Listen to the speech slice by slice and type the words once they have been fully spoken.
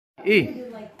E.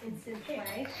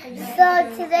 So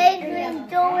today's we're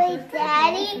doing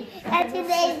Daddy, and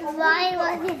today's Ryan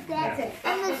was his dad.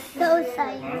 I'm so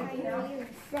excited.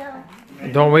 So.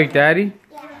 Don't wake Daddy?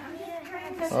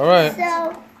 Yeah. All right.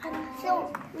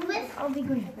 So I'll be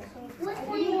green. Which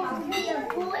one you want to be, a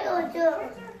boy or a girl?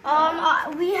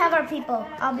 We have our people.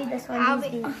 I'll be this one. I'll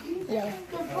be yellow.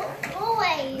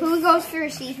 Always. Who goes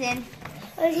first, Ethan?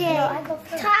 Okay. No, I go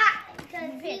first.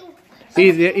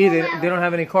 They don't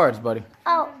have any cards, buddy.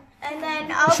 Oh. And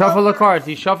then I'll Shuffle the cards.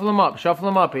 E. Shuffle them up. Shuffle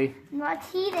them up, E.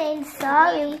 Martine,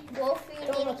 sorry. Wolf, you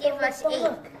need to give us 8.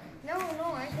 No,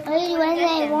 I can Only when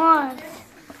they want.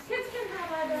 Kids can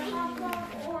have either hot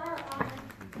or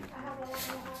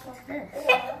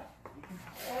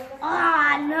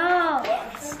Oh, no.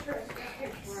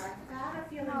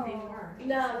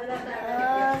 No, they're not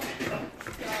that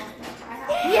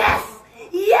Yes!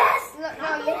 Yes! No,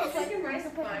 you can put chicken rice it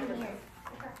in here.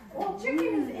 Well, chicken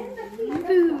is in the feed.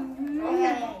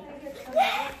 Okay.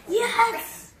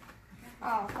 Yes!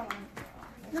 Oh, come on.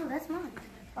 No, that's mine.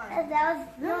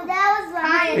 That was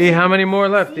mine. E, how many more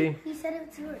left, E? He said it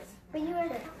was yours. But you were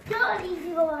there. Don't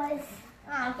easy was.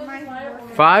 Oh, mine.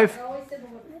 5? I always said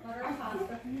butter and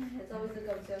pasta. It's always a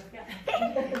go-to.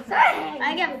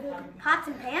 I get pots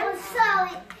and pans. So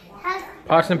it has.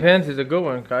 Pots and pans is a good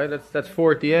one, Kai. That's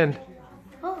 4 at the end.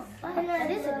 Oh, that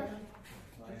is a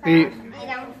E.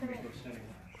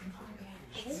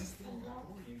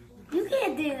 You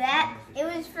can't do that. It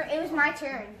was my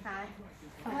turn, Kai.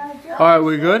 All right,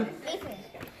 we good? Ethan.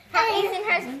 Ethan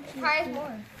has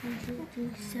more.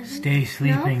 Stay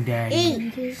sleeping,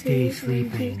 Daddy. Stay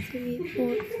sleeping.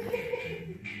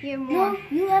 You're more. No,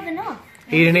 you have enough.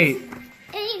 8 and 8.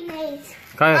 8 days.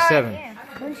 Kai has 7. Yeah.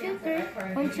 1, 2, 3.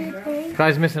 1, 2, 3.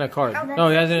 Kai's missing a card. No,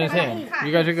 he has it in his hand.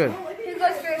 You guys are good. Who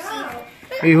goes first,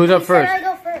 Ethan? E, who's up first? I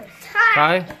go first.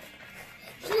 Kai?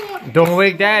 Don't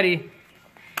wake Daddy.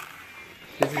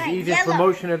 This is Edith's yellow.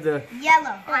 promotion of the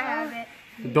Yellow. I have it.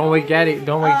 Don't wake Daddy game.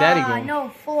 No,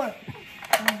 4.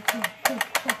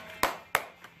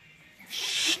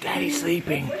 Shh, Daddy's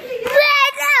sleeping. Wait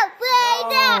up!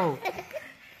 Oh.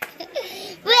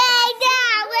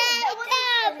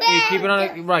 Hey, keep it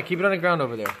on the ground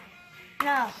over there.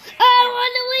 No. I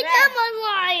want to wake up on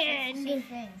Ryan.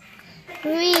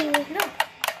 Green.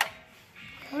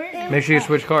 Make sure you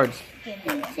switch cards.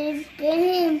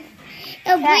 Green.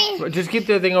 Just keep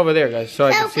the thing over there, guys, so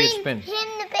I can see it spin. Pin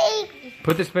the baby.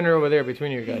 Put the spinner over there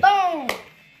between you guys. Boom.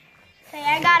 Okay,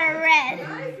 I got a red.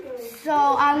 So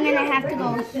I'm going to have to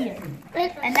go here.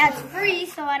 And that's free,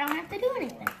 so I don't have to do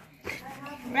anything.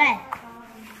 Red.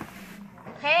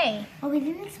 Okay. Oh, we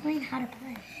didn't explain how to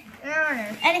play.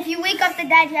 And if you wake up the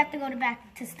dad, you have to go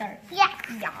back to start. Yeah.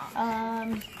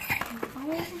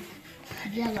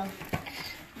 Yellow.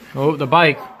 Oh, the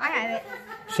bike. I have it.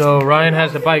 So Ryan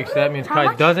has the bike, so that means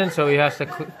Kai doesn't, so he has to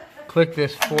click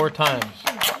this 4 times.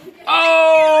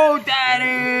 Oh,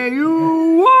 Daddy,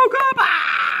 you woke up!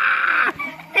 Ah!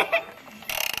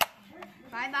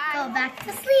 Bye-bye. Go back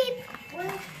to sleep.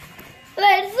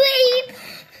 Let's sleep.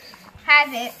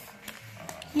 Have it.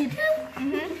 You do?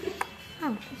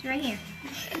 Oh, it's right here.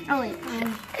 Oh, wait.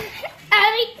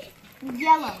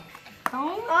 Yellow.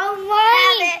 Oh, my.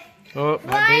 Have it. Oh,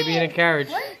 my baby in a carriage.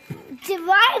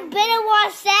 Ryan better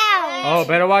watch out. Oh,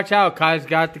 better watch out. Kai's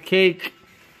got the cake.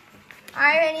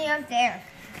 I already up there.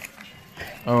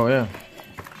 Oh, yeah.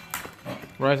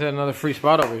 Ryan's had another free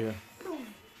spot over here.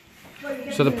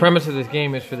 So the premise of this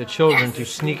game is for the children to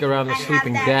sneak around the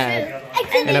sleeping dad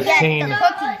and obtain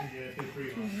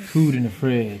food in the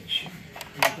fridge.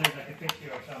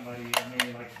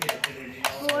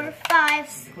 4,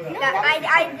 5. No,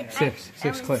 I 6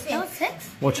 clicks. That was 6?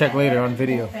 We'll check later on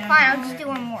video. Fine, I'll just do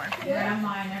one more.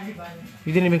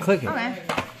 You didn't even click it. Okay.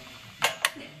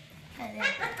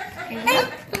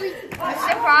 What's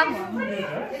the problem?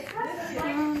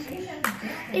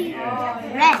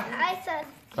 Red.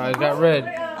 Kai's got red.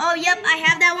 Oh, yep, I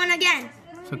have that one again.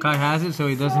 So Kai has it, so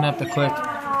he doesn't have to click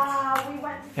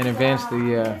and advance the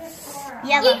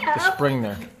Yellow. spring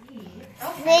there.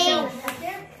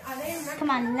 Come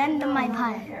on, lend them my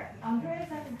pie.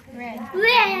 Red.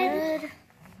 Red.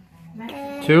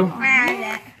 2? I have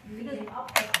that.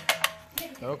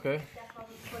 Okay.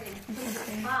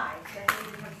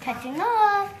 Catching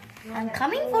up. I'm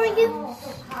coming for you.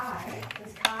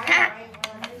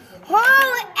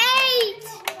 Oh, 8.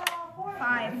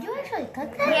 5. Did you actually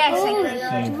cook that? Yes, I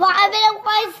could. Well, I better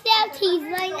watch out. He's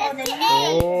like this.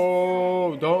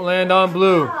 Oh, don't land on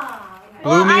blue.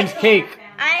 Blue means cake.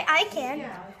 I can.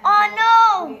 Oh,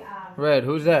 no. Red,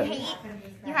 who's that?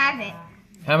 You have it.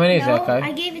 How many is that, I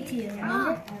Kai? gave it to you.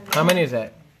 How many is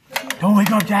that? Don't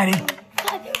wake up, Daddy.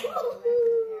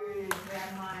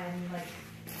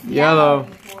 Yellow.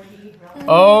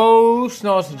 Oh,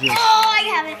 sausages. Oh, I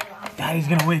have it. Daddy's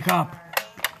gonna wake up.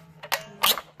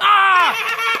 Ah!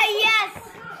 Yes.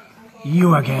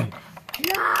 You again.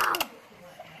 No.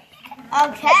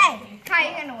 Okay. Kai,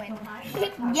 you're gonna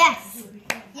win. Yes.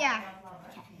 Yeah.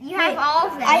 You have all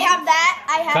of them. I have that.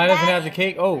 I have Kai doesn't that. have the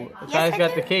cake. Oh, Kai's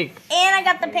got the cake. And I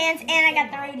got the pants, and I got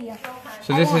the radio.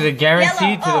 So this is a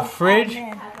guarantee to the fridge.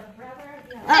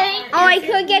 I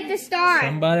could get the star.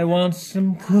 Somebody wants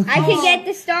some cookies. I could get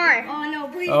the star. Oh no,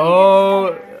 please.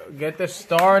 Oh, get the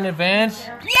star in advance.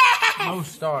 Yes. No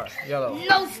star. Yellow.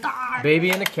 No star.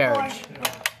 Baby in the carriage.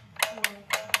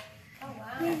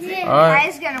 Alright.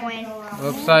 Alright. Gonna win.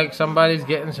 Looks like somebody's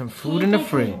getting some food in the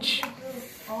fridge.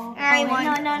 I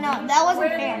won. No. That wasn't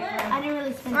fair. I didn't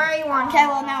really spend. Alright, won. Okay,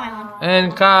 well now I won.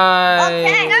 And Kai.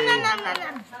 Okay. No.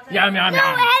 Yum, yum,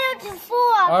 yum. to 4.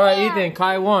 Alright, Ethan,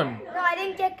 Kai won. No, I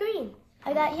didn't get green.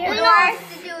 I got yellow. No. What do I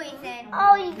have to do, Ethan?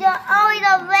 Oh, you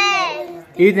got red.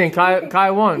 Ethan,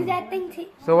 Kai won. That thing too.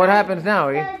 So what happens now,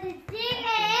 E? The thing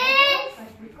is,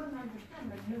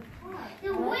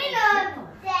 the winner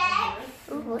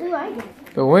gets What do I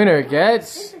get? The winner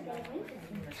gets...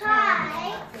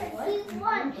 Kai. He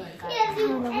won. He has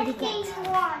anything he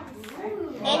wants.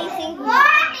 Anything.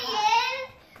 Why?